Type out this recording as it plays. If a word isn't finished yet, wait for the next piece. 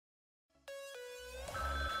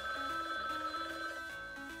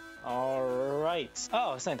All right.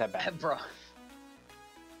 Oh, it's not that bad. Bro.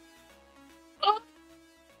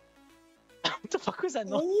 What the fuck was that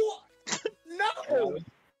noise? No!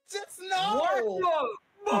 Just no! What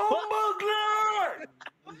the Bumbugler?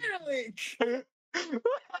 Finally!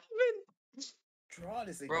 What happened? Draw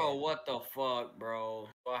this again. Bro, what the fuck, bro?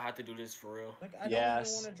 Do I have to do this for real? Like, I don't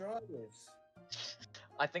Yes. even want to draw this.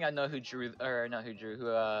 I think I know who drew, or not who drew,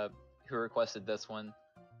 who requested this one.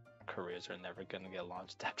 Careers are never gonna get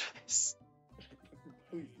launched after this.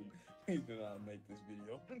 Please do not make this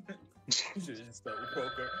video. You should just start with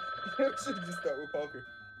poker. You should just start with poker.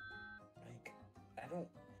 Like, I don't.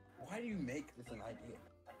 Why do you make this an idea?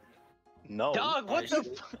 No. Dog, what the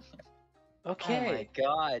fuck? Okay. Oh my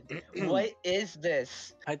god. What is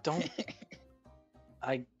this? I don't.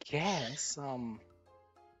 I guess.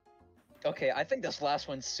 Okay, I think this last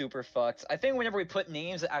one's super fucked. I think whenever we put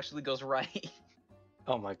names, it actually goes right.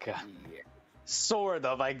 Oh my god. Yeah. Sort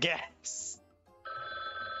of, I guess.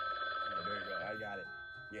 Yeah, there you go. I got it.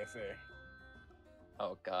 Yes, sir.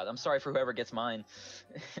 Oh god, I'm sorry for whoever gets mine.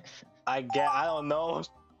 I don't know.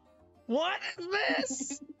 What is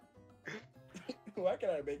this? Why can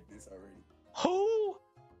I make this already? Who?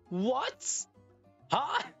 What?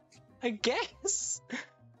 Huh? I guess.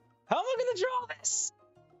 How am I gonna draw this?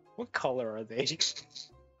 What color are they?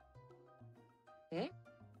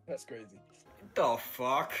 That's crazy. What the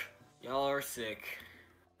fuck? Y'all are sick.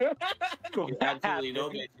 What Absolutely no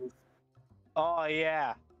happened? bitches. Oh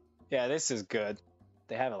yeah. Yeah, this is good.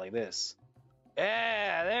 They have it like this.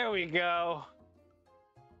 Yeah, there we go.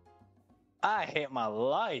 I hate my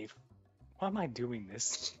life. Why am I doing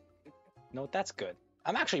this? No, that's good.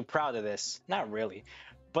 I'm actually proud of this. Not really,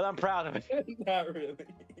 but I'm proud of it. Not really.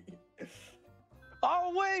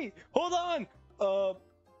 Oh wait, hold on.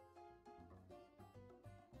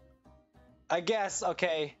 I guess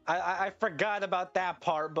okay. I forgot about that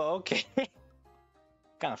part, but okay.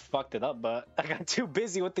 Kind of fucked it up, but I got too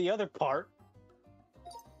busy with the other part.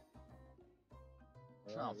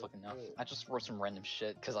 I don't fucking know. I just wrote some random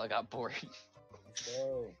shit because I got bored.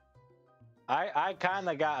 Go. I kind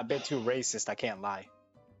of got a bit too racist. I can't lie.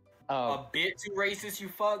 A bit too racist, you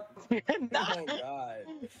fuck. Oh god.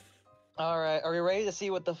 Alright, are we ready to see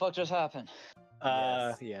what the fuck just happened?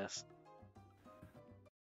 Yes.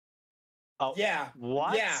 Oh, Yeah.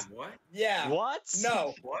 what? Yeah. What? Yeah. What?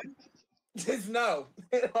 No. What? Just no.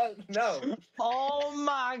 No. Oh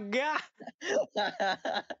my god.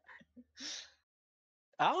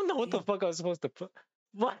 I don't know what the fuck I was supposed to put.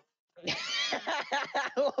 What?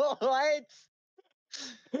 What?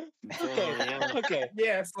 Okay. Okay.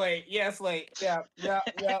 Yeah, Slate. Yeah, Slate. Yeah.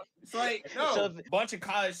 Slate. No. So bunch of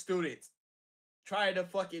college students trying to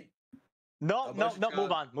fucking. No. bunch of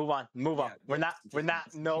Move on. Yeah, We're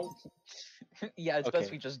not. No. Yeah, it's Okay.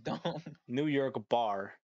 best we just don't. New York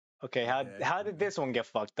bar. Okay. How Yeah. did this one get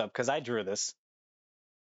fucked up? Because I drew this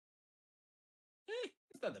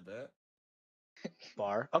It's not that bad.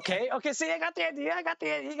 bar. Okay. See, I got the idea. You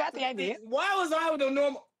got the idea. Why was I with the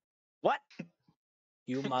normal? What?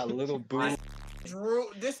 You my little boo. Drew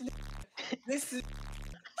this is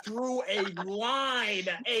drew a line,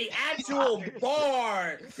 a actual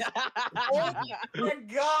bar. Oh my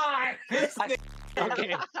god! This thing-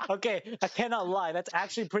 Okay. I cannot lie. That's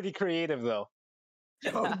actually pretty creative, though.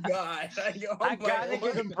 oh god! Oh I my gotta give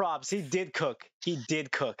lord. him props. He did cook.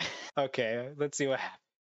 Okay, let's see what happens.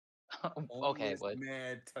 Okay, Homeless what?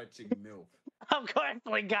 man touching milk. Of course,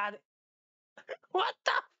 we got it. What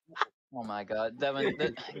the? Oh my god,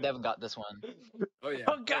 Devin got this one. Oh yeah.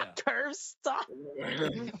 Oh god, curve stop.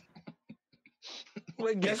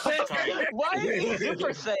 We got- That's it. Why are you Super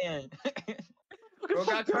Saiyan? Bro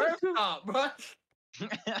got curve stop, bro.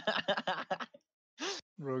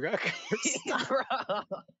 Bro got curve stop. Bro.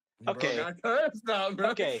 Okay. Bro got curve stop, bro.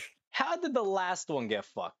 Okay, how did the last one get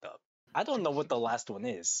fucked up? I don't know what the last one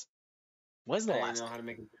is. What's the I don't last know one? how to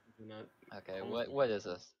make a nut. Okay, what is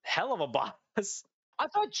this? Hell of a boss. I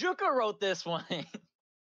thought Juka wrote this one.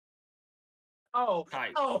 Oh.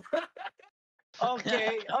 Tight. Oh.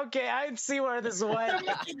 Okay, I see where this went.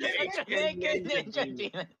 Ninja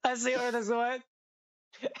Demon. I see where this went.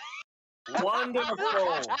 Wonderful.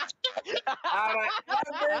 Out of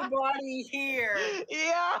everybody here,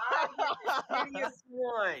 Yeah. I'm the prettiest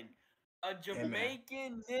one. A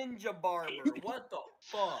Jamaican ninja barber. What the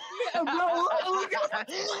fuck? Yeah, bro, look at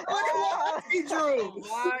what he drew.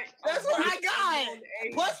 Why? That's what I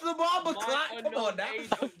got. Plus the Bomba clock. Come on now.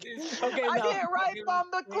 Okay, I no. didn't write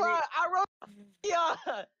Bomba Clock. I wrote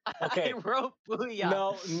Booyah. Okay. I wrote Booyah.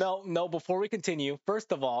 No. Before we continue,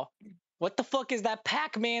 first of all, what the fuck is that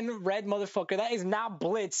Pac-Man red motherfucker? That is not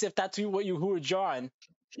Blitz. If that's who are drawing.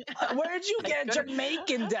 Where'd you get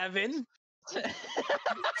Jamaican, Devin?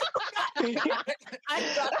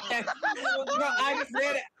 I just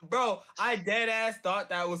said it, bro. I dead ass thought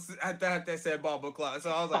that was. I thought that said Bumble Clock, so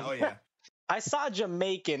I was like, oh yeah. I saw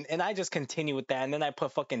Jamaican, and I just continued with that, and then I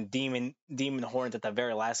put fucking demon horns at the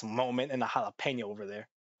very last moment, and a jalapeno over there.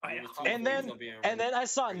 And then I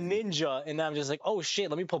saw ninja, and I'm just like, oh shit,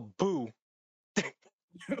 let me put boo.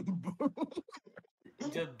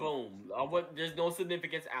 Just boom. There's no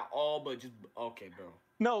significance at all, but just okay, bro.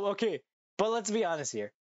 No, okay, but let's be honest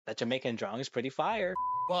here. That Jamaican drawing is pretty fire.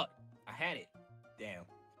 Fuck, I had it. Damn.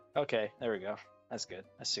 Okay, there we go. That's good.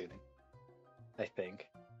 That's soothing. I think.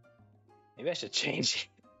 Maybe I should change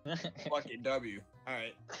it. Fucking W. All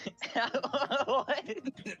right. What?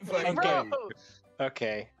 Fucking Bro. W.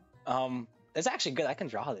 Okay. It's actually good. I can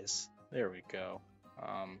draw this. There we go.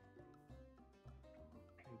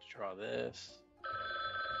 Draw this.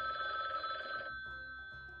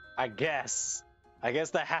 I guess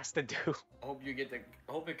that has to do. I hope you get the.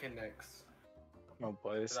 I hope it connects. Oh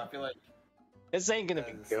boy, this 'Cause I feel like. ain't gonna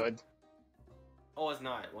be good. Oh, it's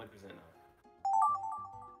not. 1% not.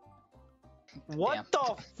 What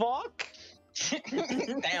the fuck?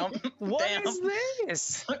 Damn. What Damn. is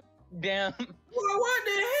this? Damn. What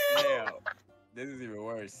the hell? Damn. This is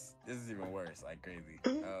even worse. Like crazy.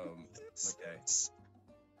 Okay.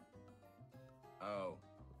 Oh.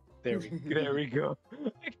 There we go.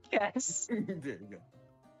 I guess. There you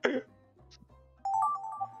go.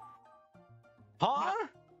 Huh?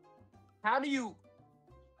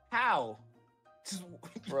 How? Just,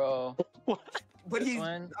 Bro. but he's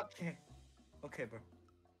One. okay. Okay, bro.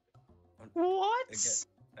 What?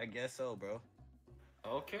 I guess so, bro.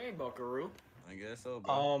 Okay, Buckaroo. I guess so,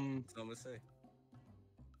 bro. That's what I'm gonna say.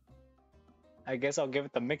 I guess I'll give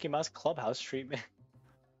it the Mickey Mouse Clubhouse treatment.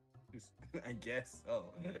 I guess so.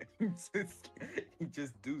 He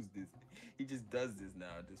just does this. He just does this now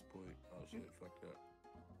at this point. Oh shit, fucked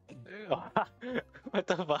up. What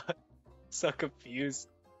the fuck? So confused.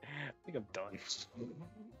 I think I'm done.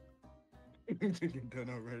 You're done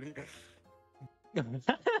already?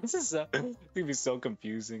 This is so, it's gonna be so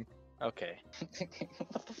confusing. Okay,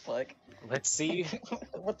 What the fuck? let's see.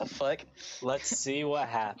 What the fuck? Let's see what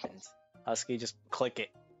happens. Husky, just click it.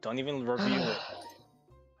 Don't even reveal it.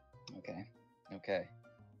 Okay. Okay.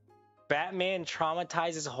 Batman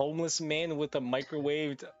traumatizes homeless man with a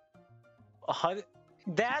microwaved.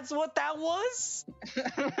 That's what that was?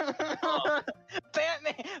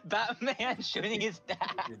 Batman shooting his dad.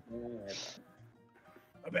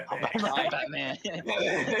 Batman. I'm Batman.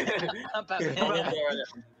 I'm Batman.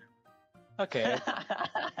 Okay.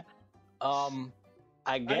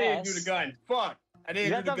 I guess. I didn't do the gun. Fuck. I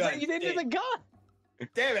didn't do the gun. You didn't do the gun.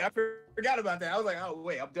 Damn it! I forgot about that. I was like, oh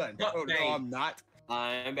wait, I'm done. No, Oh no, dang. I'm not.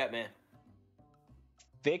 I'm Batman.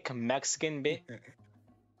 Thick Mexican bit.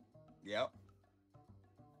 Yep.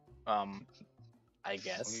 I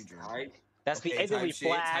guess. Alright. That's the Okay, Italy type shit,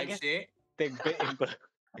 flag. type shit. Thick bit.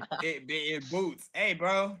 Bit in boots. Hey,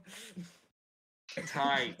 bro.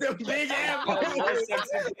 Tight. The big ass That was one boots.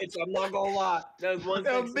 sexy bitch, I'm not gonna lie. That was one The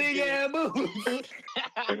sexy big bitch. ass boots.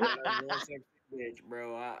 That was one sexy bitch,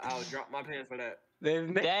 bro. I'll drop my pants for that.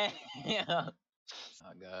 Damn.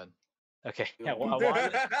 Oh god. Okay. Yeah, well,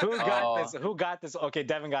 who got Oh. this? Who got this? Okay,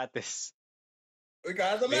 Devin got this. We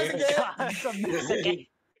got the Mexican. It's a Mexican.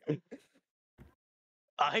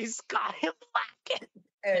 He's got him blackened.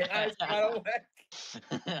 Hey, I got him.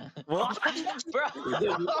 What? Bro,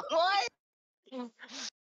 what?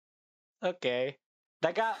 Okay.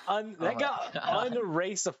 That got my God.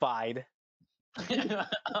 unracified. I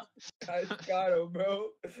got him, bro.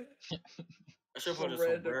 I should put a Some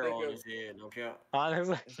random sombrero on nigga. his head, okay?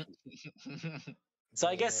 Honestly. So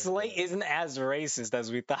I guess Oh my Slate God. isn't as racist as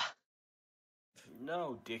we thought.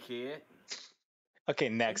 No, dickhead. Okay,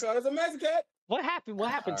 next. Because it's a Mexican. What happened? What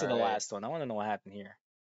happened to the Alright. last one? I want to know what happened here.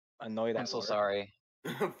 Annoyed I'm at so work. sorry.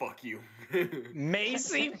 Fuck you.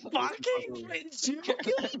 Macy fucking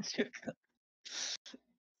Juca?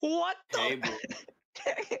 What the? Hey,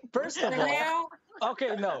 bro. First of all,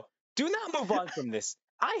 okay, no. Do not move on from this.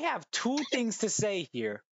 I have two things to say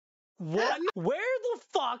here. One, where the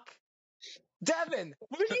fuck, Devin?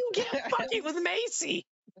 Where do you get fucking with Macy?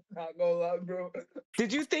 Not gonna lie, bro.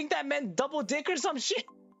 Did you think that meant double dick or some shit?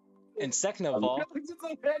 And second of all, It was just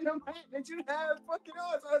a random hat that you have fucking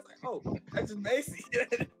on. So I was like, oh, that's just Macy.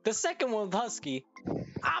 the second one with Husky,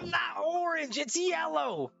 I'm not orange, it's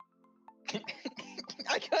yellow.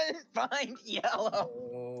 I couldn't find yellow.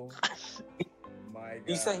 Oh my god.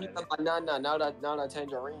 You said he got banana, now that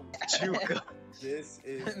tangerine. Juca. This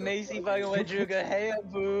is the Macy fucking- fucking with Druga. Hey,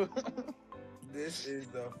 boo. This is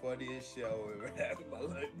the funniest show I've ever had in my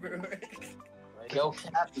life, bro. Kill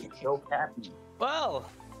Cappy. Kill Cappy. Well,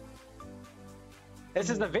 this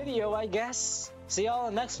is the video, I guess. See y'all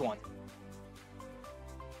in the next one.